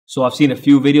So I've seen a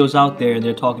few videos out there and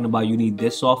they're talking about you need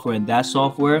this software and that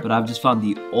software, but I've just found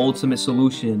the ultimate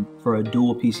solution for a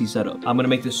dual PC setup. I'm gonna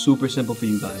make this super simple for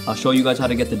you guys. I'll show you guys how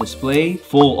to get the display,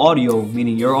 full audio,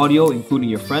 meaning your audio, including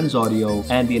your friend's audio,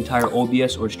 and the entire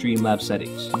OBS or Streamlabs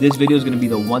settings. This video is gonna be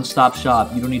the one-stop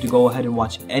shop. You don't need to go ahead and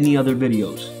watch any other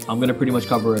videos. I'm gonna pretty much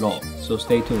cover it all, so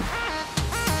stay tuned.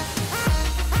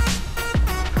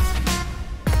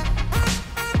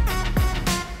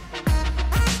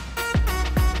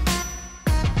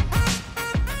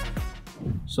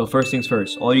 So first things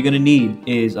first, all you're gonna need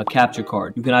is a capture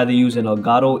card. You can either use an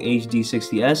Elgato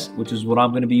HD60S, which is what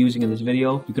I'm gonna be using in this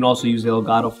video. You can also use the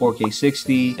Elgato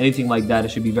 4K60, anything like that. It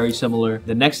should be very similar.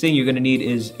 The next thing you're gonna need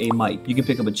is a mic. You can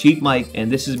pick up a cheap mic, and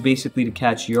this is basically to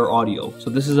catch your audio. So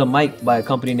this is a mic by a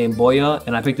company named Boya,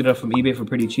 and I picked it up from eBay for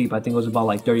pretty cheap. I think it was about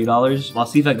like $30. I'll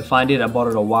see if I can find it. I bought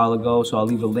it a while ago, so I'll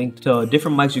leave a link to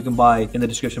different mics you can buy in the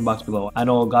description box below. I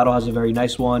know Elgato has a very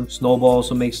nice one. Snowball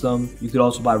also makes them. You could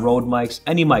also buy Rode mics,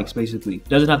 any mics basically.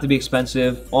 Doesn't have to be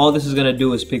expensive. All this is gonna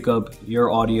do is pick up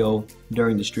your audio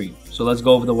during the stream. So let's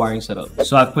go over the wiring setup.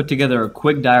 So I've put together a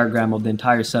quick diagram of the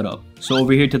entire setup. So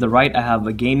over here to the right, I have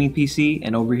a gaming PC,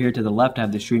 and over here to the left, I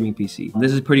have the streaming PC.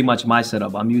 This is pretty much my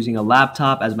setup. I'm using a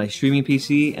laptop as my streaming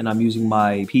PC, and I'm using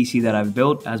my PC that I've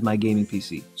built as my gaming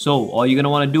PC. So all you're gonna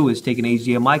wanna do is take an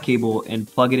HDMI cable and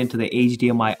plug it into the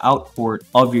HDMI out port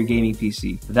of your gaming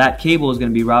PC. That cable is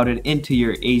gonna be routed into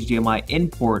your HDMI in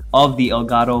port of the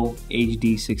Elgato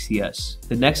HD60S.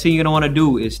 The next thing you're gonna wanna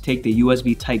do is take the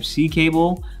USB Type-C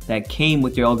cable that came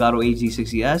with your Elgato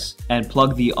HD60S and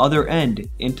plug the other end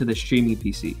into the streaming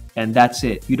PC. And that's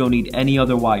it. You don't need any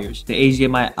other wires. The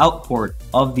HDMI out port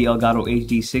of the Elgato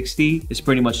HD60 is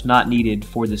pretty much not needed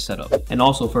for this setup. And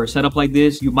also for a setup like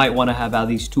this, you might want to have at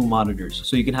least 2 monitors.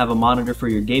 So you can have a monitor for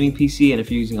your gaming PC, and if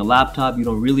you're using a laptop, you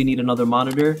don't really need another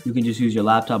monitor. You can just use your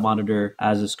laptop monitor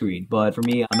as a screen. But for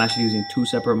me, I'm actually using 2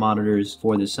 separate monitors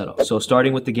for this setup. So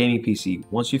starting with the gaming PC,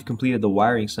 once you've completed the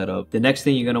wiring setup, the next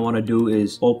thing you're going to want to do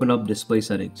is open up display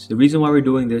settings. The reason why we're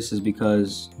doing this is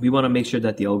because we want to make sure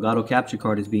that the Elgato capture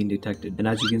card is being detected. And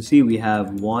as you can see, we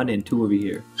have 1 and 2 over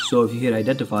here. So if you hit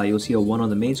identify, you'll see a 1 on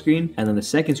the main screen, and then the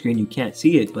second screen, you can't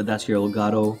see it, but that's your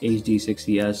Elgato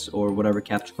HD60S or whatever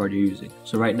capture card you're using.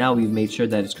 So right now, we've made sure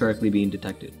that it's correctly being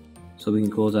detected. So we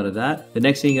can close out of that. The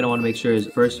next thing you're gonna wanna make sure is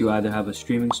first you either have a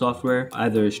streaming software,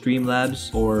 either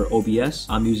Streamlabs or OBS.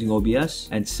 I'm using OBS.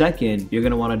 And second, you're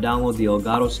gonna wanna download the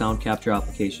Elgato Sound Capture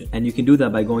application. And you can do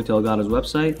that by going to Elgato's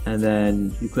website, and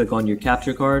then you click on your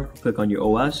capture card, click on your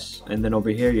OS, and then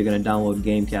over here you're gonna download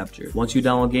Game Capture. Once you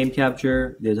download Game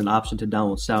Capture, there's an option to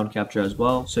download Sound Capture as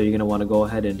well. So you're gonna wanna go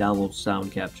ahead and download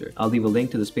Sound Capture. I'll leave a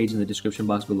link to this page in the description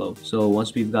box below. So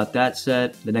once we've got that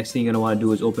set, the next thing you're gonna wanna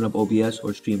do is open up OBS or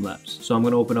Streamlabs. So I'm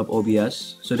going to open up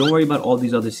OBS. So don't worry about all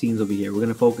these other scenes over here. We're going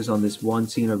to focus on this one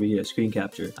scene over here, screen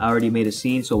capture. I already made a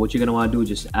scene, so what you're going to want to do is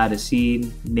just add a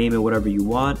scene, name it whatever you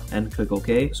want, and click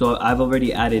OK. So I've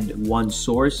already added one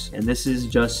source, and this is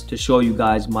just to show you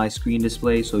guys my screen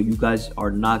display, so you guys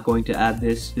are not going to add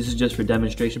this. This is just for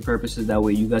demonstration purposes. That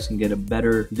way you guys can get a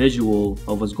better visual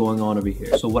of what's going on over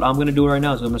here. So what I'm going to do right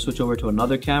now is I'm going to switch over to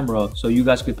another camera so you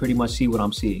guys could pretty much see what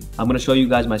I'm seeing. I'm going to show you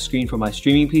guys my screen for my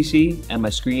streaming PC and my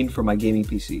screen for my gaming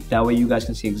PC. That way you guys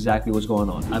can see exactly what's going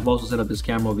on. I've also set up this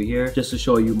camera over here just to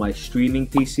show you my streaming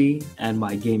PC and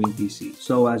my gaming PC.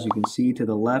 So as you can see to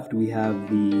the left, we have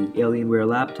the Alienware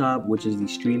laptop, which is the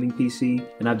streaming PC.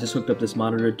 And I've just hooked up this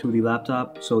monitor to the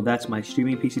laptop. So that's my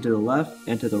streaming PC to the left.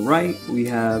 And to the right, we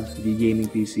have the gaming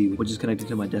PC, which is connected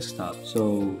to my desktop.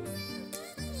 So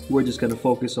we're just going to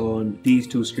focus on these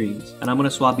 2 screens, and I'm going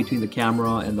to swap between the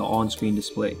camera and the on-screen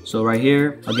display. So right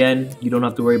here, again, you don't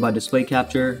have to worry about display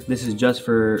capture. This is just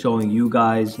for showing you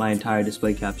guys my entire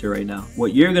display capture right now.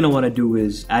 What you're going to want to do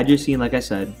is add your scene, like I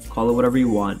said, call it whatever you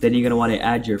want. Then you're going to want to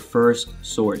add your first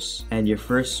source, and your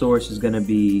first source is going to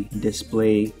be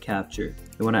display capture.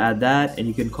 You want to add that, and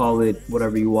you can call it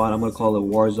whatever you want. I'm going to call it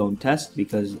Warzone Test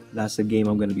because that's the game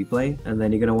I'm going to be playing. And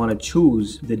then you're going to want to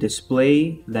choose the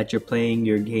display that you're playing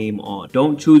your game on.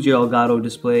 Don't choose your Elgato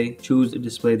display. Choose the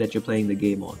display that you're playing the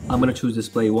game on. I'm going to choose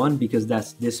display 1 because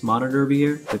that's this monitor over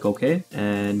here. Click OK,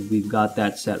 and we've got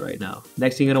that set right now.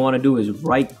 Next thing you're going to want to do is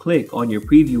right click on your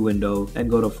preview window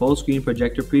and go to full screen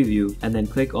projector preview, and then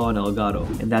click on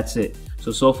Elgato, and that's it.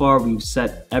 So far we've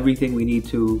set everything we need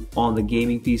to on the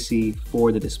gaming PC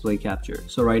for the display capture.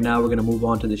 So right now we're gonna move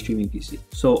on to the streaming PC.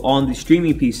 So on the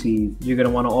streaming PC, you're gonna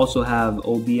wanna also have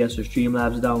OBS or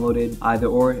Streamlabs downloaded, either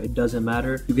or, it doesn't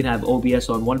matter. You can have OBS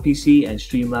on one PC and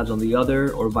Streamlabs on the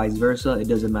other, or vice versa, it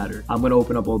doesn't matter. I'm gonna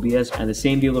open up OBS, and the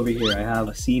same deal over here. I have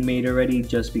a scene made already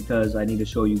just because I need to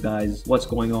show you guys what's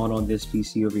going on this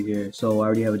PC over here. So I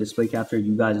already have a display capture.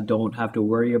 You guys don't have to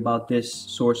worry about this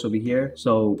source over here.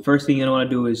 So first thing you're gonna wanna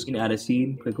do is add a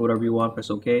scene, click whatever you want, press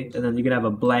OK, and then you're gonna have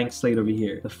a blank slate over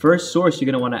here. The first source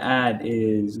you're gonna wanna add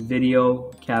is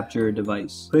video capture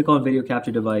device. Click on video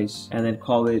capture device and then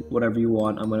call it whatever you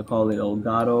want. I'm gonna call it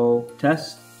Elgato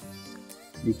test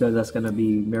because that's gonna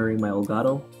be mirroring my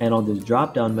Elgato. And on this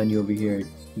drop down menu over here,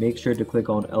 make sure to click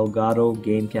on Elgato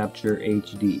Game Capture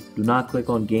HD. Do not click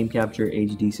on Game Capture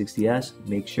HD 60S.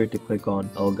 Make sure to click on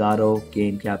Elgato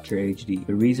Game Capture HD.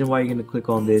 The reason why you're going to click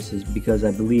on this is because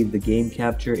I believe the Game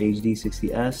Capture HD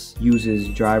 60S uses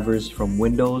drivers from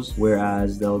Windows,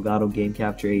 whereas the Elgato Game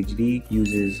Capture HD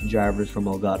uses drivers from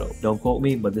Elgato. Don't quote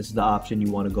me, but this is the option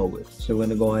you want to go with. So we're going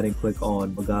to go ahead and click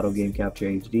on Elgato Game Capture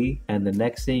HD. And the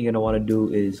next thing you're going to want to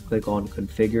do is click on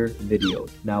Configure Video.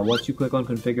 Now, once you click on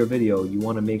Configure Video, you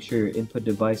want to make sure your input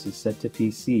device is set to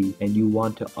PC and you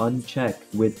want to uncheck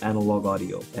with analog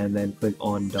audio and then click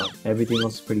on done. Everything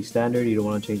else is pretty standard. You don't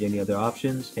want to change any other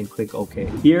options and click OK.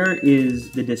 Here is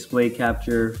the display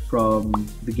capture from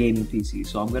the gaming PC.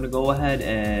 So I'm going to go ahead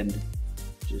and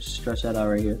just stretch that out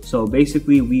right here. So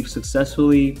basically we've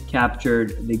successfully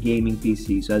captured the gaming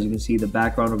PC. So as you can see, the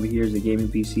background over here is the gaming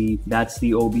PC. That's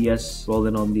the OBS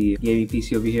rolling on the gaming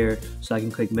PC over here. So I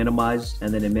can click minimize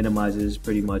and then it minimizes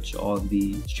pretty much on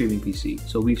the streaming PC.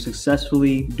 So we've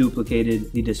successfully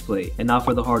duplicated the display. And now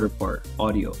for the harder part,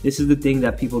 audio. This is the thing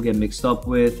that people get mixed up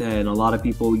with, and a lot of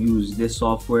people use this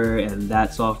software and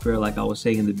that software like I was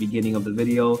saying in the beginning of the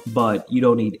video, but you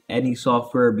don't need any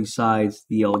software besides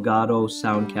the Elgato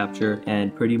sound capture,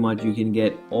 and pretty much you can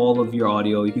get all of your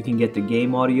audio. You can get the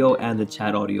game audio and the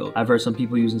chat audio. I've heard some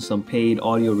people using some paid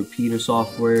audio repeater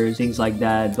softwares, things like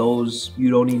that. Those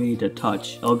you don't even need to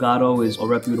touch. Elgato is a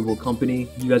reputable company.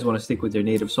 You guys want to stick with their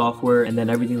native software and then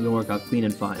everything's gonna work out clean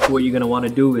and fine. So what you're gonna want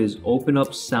to do is open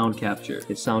up sound capture.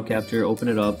 Hit sound capture, open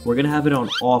it up. We're gonna have it on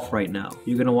off right now.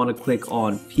 You're gonna want to click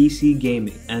on PC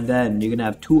gaming, and then you're gonna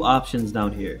have two options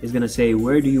down here. It's gonna say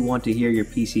where do you want to hear your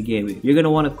PC gaming. You're gonna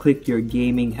want to click your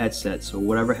gaming headsets or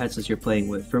whatever headsets you're playing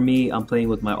with. For me, I'm playing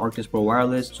with my Arctis Pro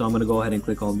Wireless, so I'm going to go ahead and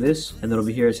click on this, and then over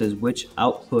here it says which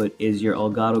output is your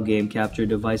Elgato Game Capture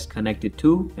device connected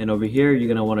to, and over here you're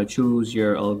going to want to choose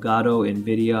your Elgato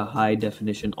NVIDIA High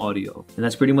Definition Audio. And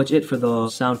that's pretty much it for the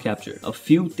sound capture. A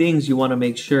few things you want to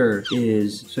make sure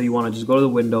is, so you want to just go to the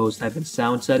Windows, type in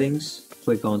sound settings,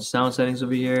 click on sound settings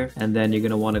over here, and then you're going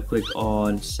to want to click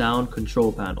on sound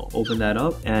control panel. Open that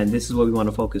up, and this is what we want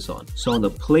to focus on. So on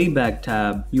the playback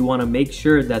tab, you want to make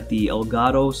sure that the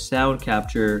Elgato sound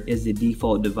capture is the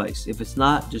default device. If it's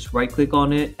not, just right click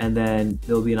on it and then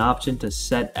there'll be an option to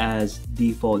set as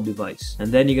default device.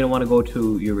 And then you're going to want to go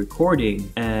to your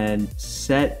recording and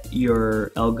set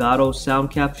your Elgato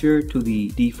sound capture to the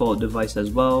default device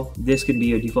as well. This can be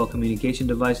your default communication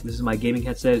device. This is my gaming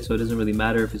headset, so it doesn't really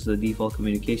matter if it's the default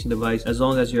communication device as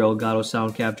long as your Elgato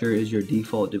sound capture is your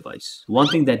default device. One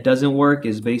thing that doesn't work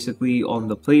is basically on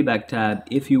the playback tab.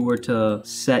 If you were to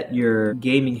set your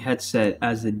gaming headset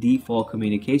as the default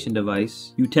communication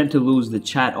device, you tend to lose the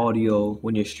chat audio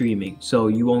when you're streaming, so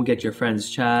you won't get your friends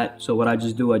chat. So what I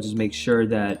just do, I just make sure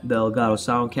that the Elgato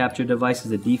sound capture device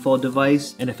is the default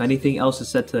device, and if anything else is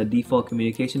set to the default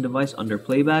communication device under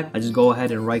playback, I just go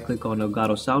ahead and right click on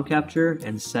Elgato sound capture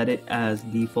and set it as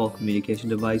default communication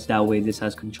device. That way this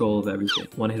has control of everything.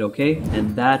 Want to hit OK,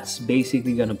 and that's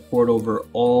basically going to port over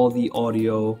all the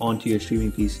audio onto your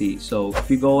streaming PC. So if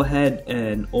you go ahead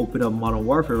and open up Modern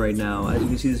Warfare right now, as you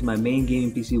can see, this is my main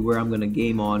gaming PC where I'm going to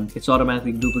game on. It's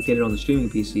automatically duplicated on the streaming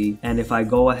PC, and if I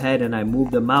go ahead and I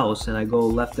move the mouse and I go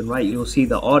left and right, you'll see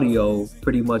the audio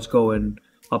pretty much going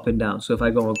up and down. So if I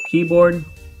go on keyboard,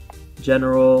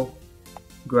 general,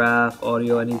 graph,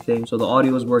 audio, anything, so the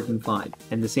audio is working fine.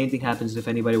 And the same thing happens if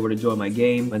anybody were to join my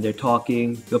game and they're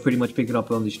talking, they'll pretty much pick it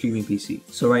up on the streaming PC.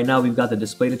 So right now we've got the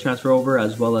display to transfer over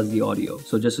as well as the audio.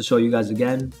 So just to show you guys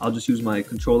again, I'll just use my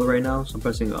controller right now. So I'm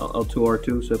pressing L2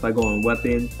 R2. So if I go on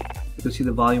weapon, you can see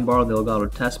the volume bar on the Elgato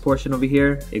test portion over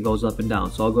here, it goes up and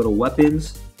down. So I'll go to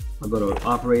weapons, I'll go to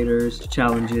operators,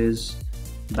 challenges,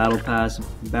 battle pass,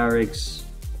 barracks,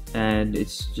 and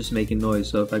it's just making noise.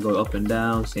 So if I go up and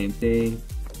down, same thing.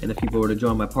 And if people were to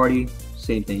join my party,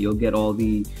 same thing. You'll get all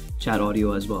the chat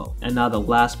audio as well. And now the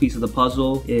last piece of the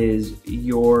puzzle is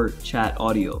your chat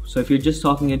audio. So if you're just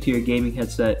talking into your gaming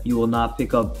headset, you will not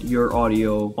pick up your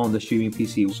audio on the streaming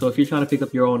PC. So if you're trying to pick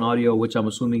up your own audio, which I'm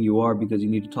assuming you are because you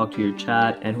need to talk to your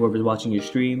chat and whoever's watching your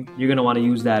stream, you're gonna want to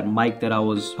use that mic that I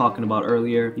was talking about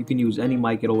earlier. You can use any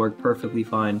mic, it'll work perfectly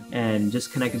fine, and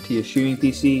just connect it to your streaming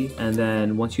PC. And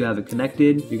then once you have it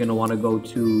connected, you're gonna want to go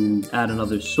to add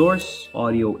another source,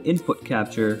 audio input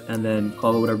capture, and then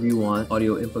call it whatever you want,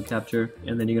 audio input capture,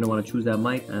 and then you're gonna want to choose that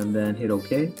mic and then hit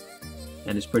OK.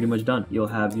 And it's pretty much done. You'll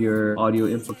have your audio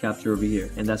input capture over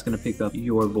here, and that's gonna pick up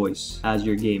your voice as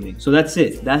you're gaming. So that's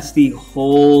it. That's the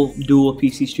whole dual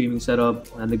PC streaming setup.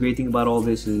 And the great thing about all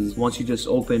this is once you just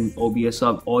open OBS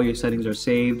up, all your settings are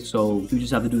saved. So you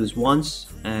just have to do this once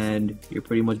and you're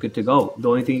pretty much good to go. The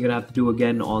only thing you're gonna have to do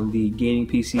again on the gaming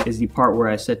PC is the part where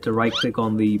I said to right click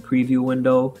on the preview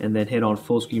window and then hit on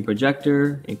full screen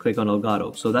projector and click on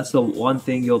Elgato. So that's the one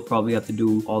thing you'll probably have to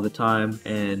do all the time,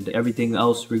 and everything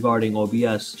else regarding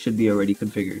OBS should be already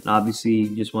configured. Now, obviously,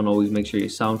 you just want to always make sure your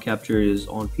sound capture is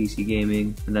on PC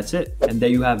gaming, and that's it. And there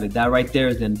you have it. That right there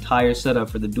is the entire setup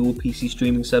for the dual PC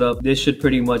streaming setup. This should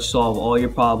pretty much solve all your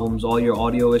problems, all your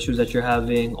audio issues that you're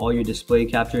having, all your display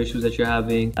capture issues that you're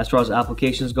having. As far as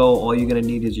applications go, all you're gonna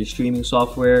need is your streaming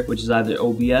software, which is either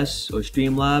OBS or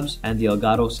Streamlabs, and the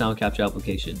Elgato sound capture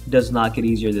application. It does not get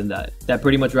easier than that. That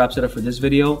pretty much wraps it up for this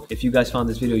video. If you guys found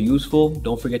this video useful,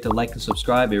 don't forget to like and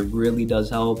subscribe. It really does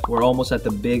help. We're almost at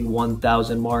the big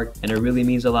 1,000 mark, and it really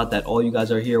means a lot that all you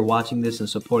guys are here watching this and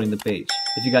supporting the page.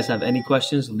 If you guys have any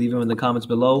questions, leave them in the comments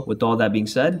below. With all that being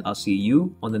said, I'll see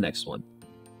you on the next one.